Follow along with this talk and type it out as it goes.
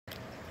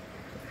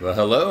Well,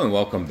 hello and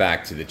welcome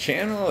back to the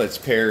channel. It's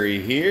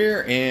Perry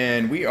here,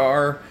 and we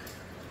are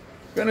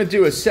going to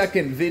do a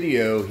second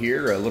video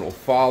here, a little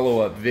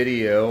follow-up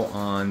video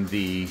on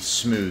the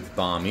Smooth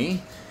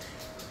Bommie.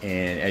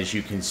 And as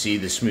you can see,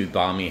 the Smooth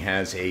Bommie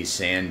has a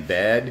sand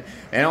bed,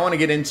 and I want to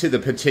get into the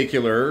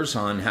particulars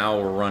on how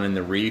we're running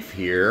the reef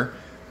here.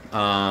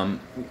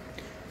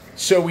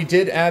 So we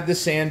did add the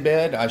sand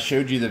bed. I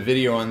showed you the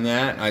video on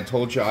that. I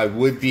told you I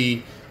would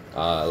be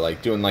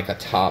doing like a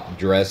top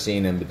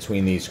dressing in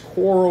between these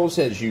corals.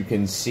 As you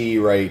can see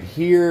right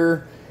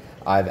here,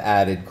 I've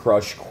added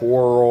crushed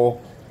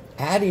coral,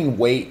 adding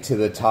weight to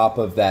the top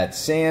of that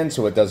sand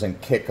so it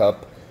doesn't kick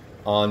up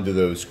onto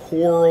those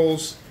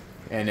corals.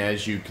 And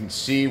as you can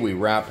see, we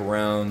wrap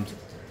around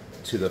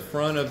to the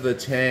front of the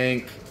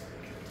tank,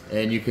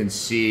 and you can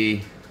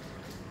see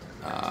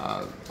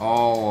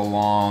all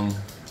along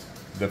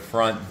the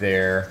front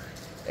there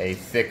a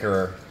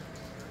thicker,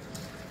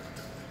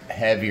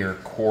 heavier,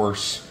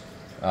 coarse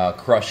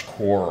crushed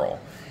coral.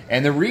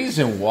 And the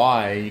reason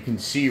why, you can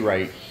see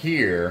right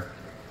here,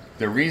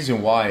 the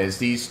reason why is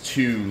these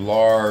two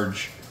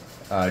large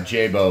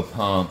J-bow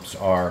pumps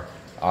are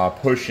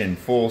pushing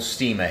full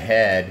steam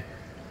ahead.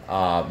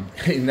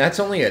 And that's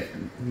only at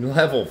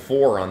level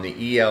 4 on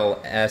the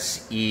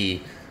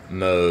ELSE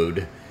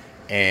mode.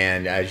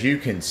 And as you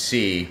can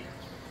see,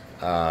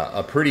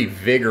 a pretty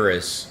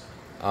vigorous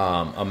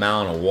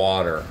amount of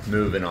water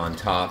moving on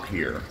top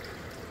here.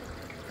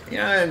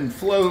 Yeah, and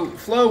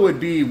flow would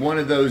be one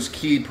of those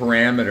key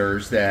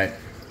parameters that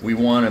we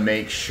want to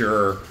make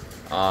sure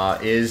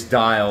is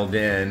dialed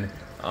in,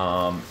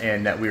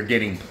 and that we're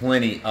getting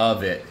plenty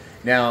of it.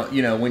 Now,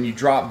 you know, when you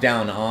drop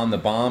down on the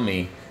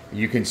Bommie,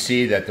 you can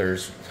see that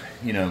there's,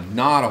 you know,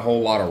 not a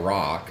whole lot of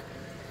rock.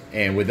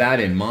 And with that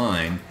in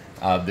mind,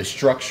 the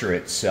structure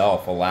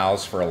itself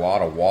allows for a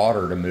lot of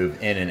water to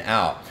move in and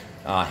out.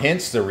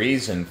 Hence the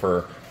reason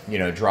for, you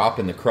know,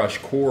 dropping the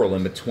crushed coral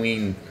in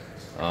between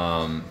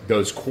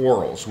those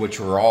corals, which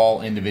are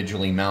all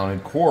individually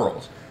mounted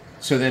corals.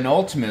 So then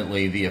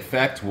ultimately the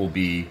effect will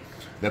be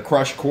the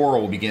crushed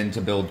coral will begin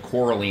to build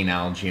coralline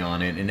algae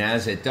on it, and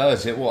as it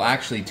does, it will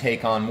actually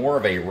take on more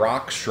of a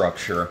rock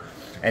structure,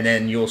 and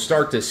then you'll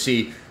start to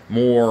see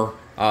more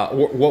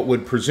what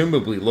would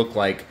presumably look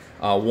like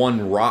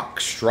one rock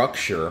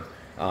structure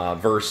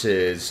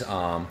versus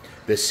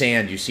the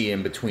sand you see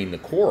in between the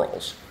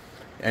corals.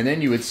 And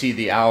then you would see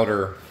the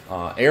outer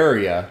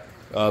area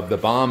of the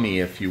Bommie,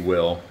 if you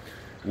will,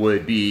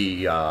 would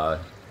be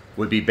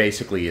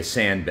basically a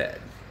sand bed.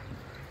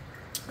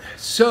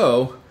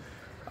 So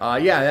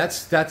yeah,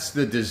 that's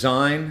the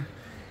design.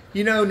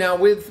 You know, now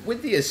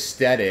with the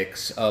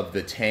aesthetics of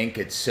the tank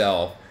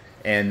itself,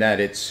 and that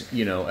it's,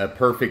 you know, a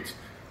perfect,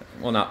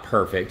 well, not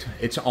perfect,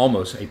 it's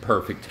almost a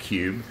perfect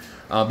cube,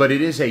 but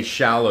it is a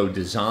shallow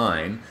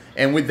design.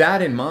 And with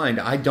that in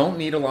mind, I don't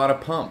need a lot of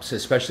pumps,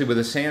 especially with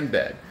a sand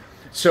bed.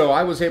 So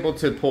I was able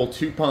to pull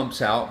 2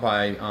 pumps out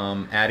by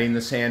adding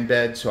the sand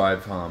bed, so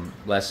I've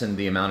lessened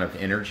the amount of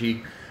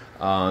energy.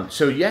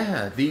 So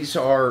yeah, these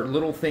are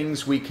little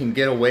things we can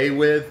get away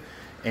with,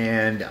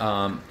 and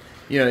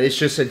you know, it's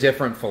just a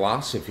different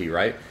philosophy,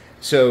 right?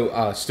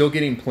 So still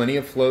getting plenty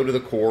of flow to the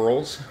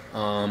corals,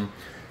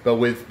 but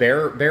with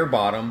bare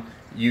bottom,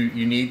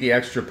 you need the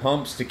extra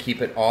pumps to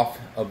keep it off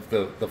of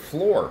the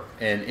floor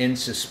and in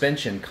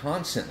suspension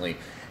constantly.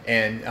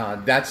 And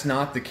that's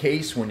not the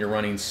case when you're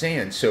running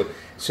sand. So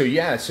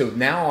yeah, so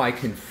now I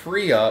can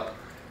free up,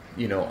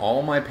 you know,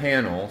 all my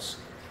panels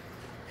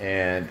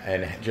and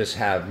just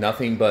have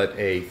nothing but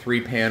a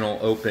 3-panel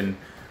open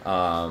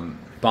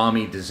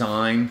Bommie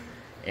design.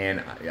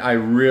 And I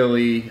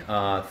really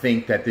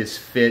think that this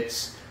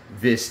fits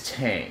this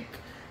tank.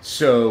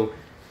 So,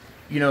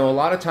 you know, a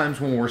lot of times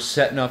when we're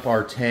setting up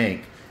our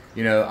tank,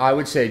 you know, I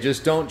would say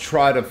just don't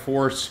try to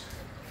force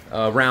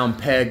a round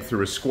peg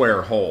through a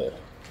square hole.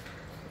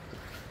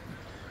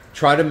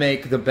 Try to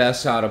make the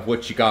best out of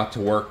what you got to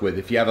work with.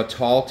 If you have a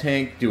tall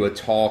tank, do a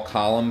tall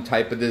column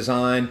type of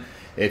design.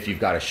 If you've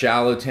got a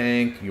shallow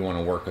tank, you want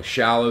to work a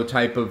shallow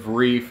type of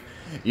reef.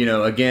 You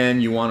know,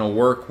 again, you want to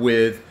work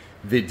with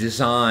the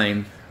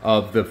design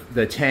of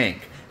the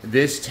tank.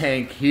 This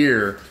tank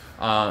here,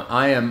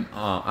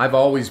 I've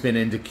always been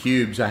into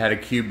cubes. I had a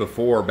cube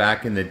before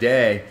back in the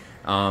day,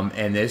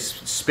 and this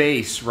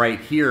space right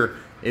here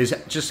is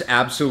just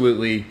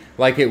absolutely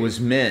like it was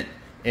meant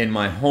in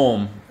my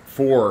home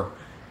for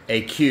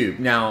a cube.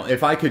 Now,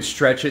 if I could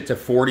stretch it to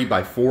 40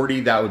 by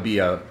 40, that would be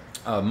a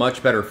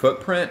much better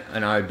footprint,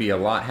 and I'd be a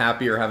lot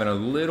happier having a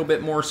little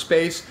bit more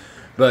space.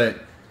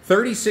 But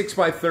 36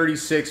 by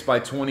 36 by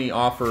 20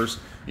 offers,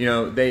 you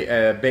know,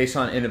 they based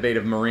on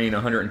Innovative Marine,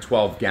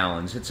 112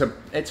 gallons. It's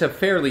a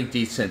fairly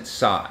decent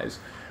size.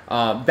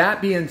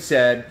 That being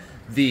said,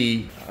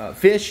 the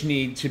fish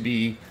need to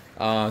be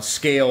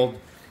scaled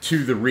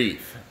to the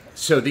reef.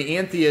 So the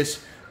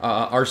Anthias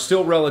are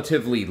still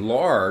relatively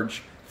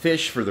large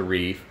fish for the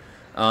reef,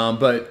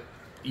 but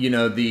you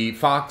know, the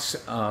fox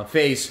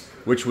face,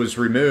 which was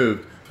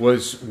removed,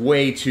 was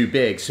way too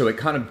big, so it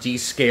kind of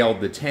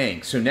descaled the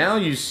tank. So now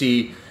you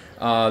see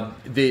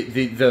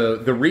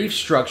the reef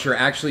structure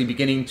actually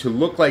beginning to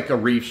look like a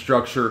reef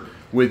structure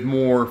with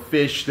more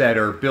fish that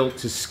are built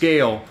to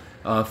scale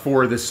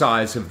for the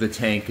size of the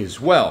tank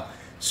as well.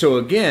 So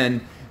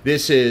again,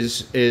 this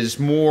is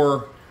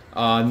more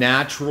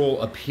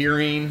natural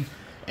appearing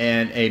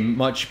and a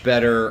much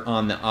better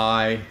on the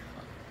eye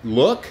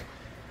look.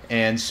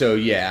 And so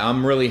yeah,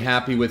 I'm really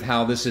happy with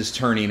how this is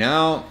turning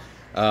out.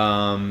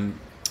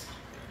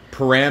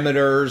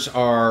 Parameters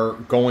are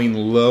going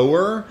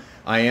lower.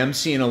 I am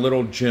seeing a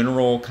little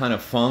general kind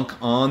of funk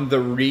on the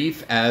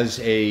reef as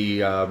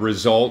a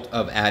result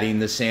of adding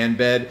the sand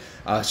bed,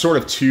 sort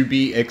of to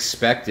be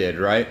expected,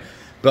 right?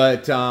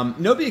 But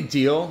no big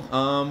deal.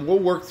 We'll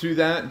work through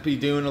that, be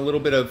doing a little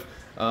bit of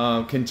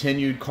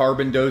continued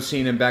carbon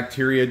dosing and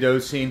bacteria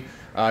dosing,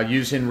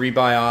 using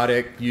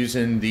Rebiotic,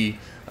 using the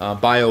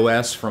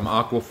BioS from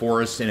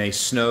Aquaforest in a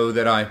snow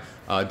that I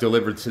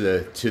delivered to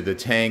the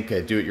tank,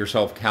 a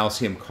do-it-yourself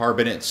calcium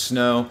carbonate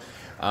snow.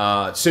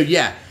 So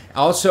yeah,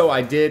 also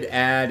I did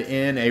add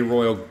in a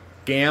Royal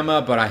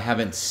Gamma, but I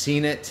haven't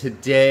seen it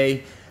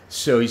today,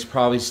 so he's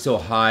probably still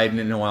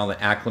hiding while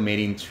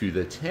acclimating to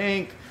the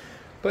tank.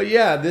 But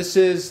yeah, this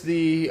is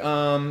the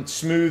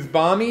Smooth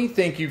Bommie.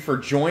 Thank you for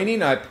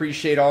joining. I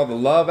appreciate all the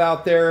love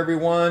out there,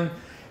 everyone.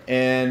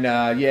 And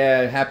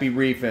yeah, happy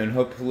reefing.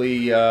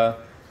 Hopefully,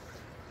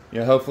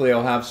 hopefully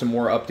I'll have some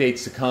more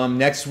updates to come.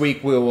 Next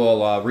week we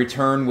will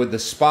return with the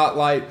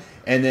spotlight,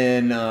 and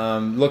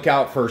then look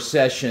out for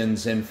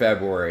sessions in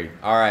February.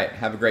 All right,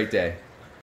 have a great day.